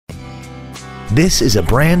This is a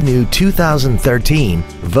brand new 2013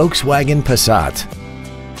 Volkswagen Passat.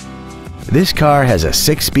 This car has a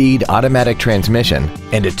 6-speed automatic transmission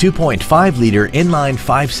and a 2.5-liter inline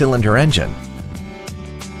 5-cylinder engine.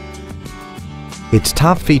 Its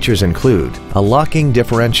top features include a locking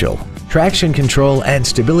differential, traction control and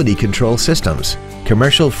stability control systems,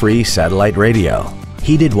 commercial-free satellite radio,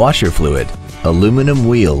 heated washer fluid, aluminum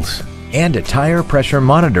wheels, and a tire pressure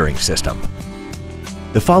monitoring system.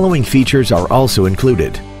 The following features are also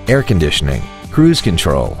included: air conditioning, cruise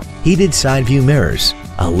control, heated side view mirrors,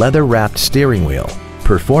 a leather-wrapped steering wheel,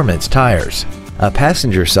 performance tires, a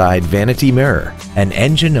passenger side vanity mirror, an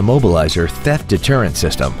engine immobilizer theft deterrent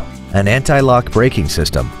system, an anti-lock braking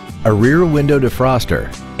system, a rear window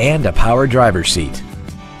defroster, and a power driver's seat.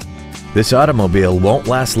 This automobile won't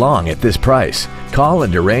last long at this price. Call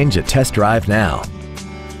and arrange a test drive now.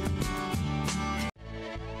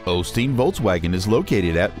 Osteen Volkswagen is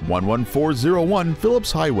located at 11401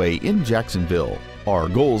 Phillips Highway in Jacksonville. Our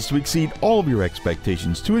goal is to exceed all of your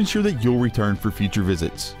expectations to ensure that you'll return for future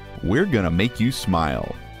visits. We're gonna make you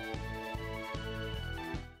smile.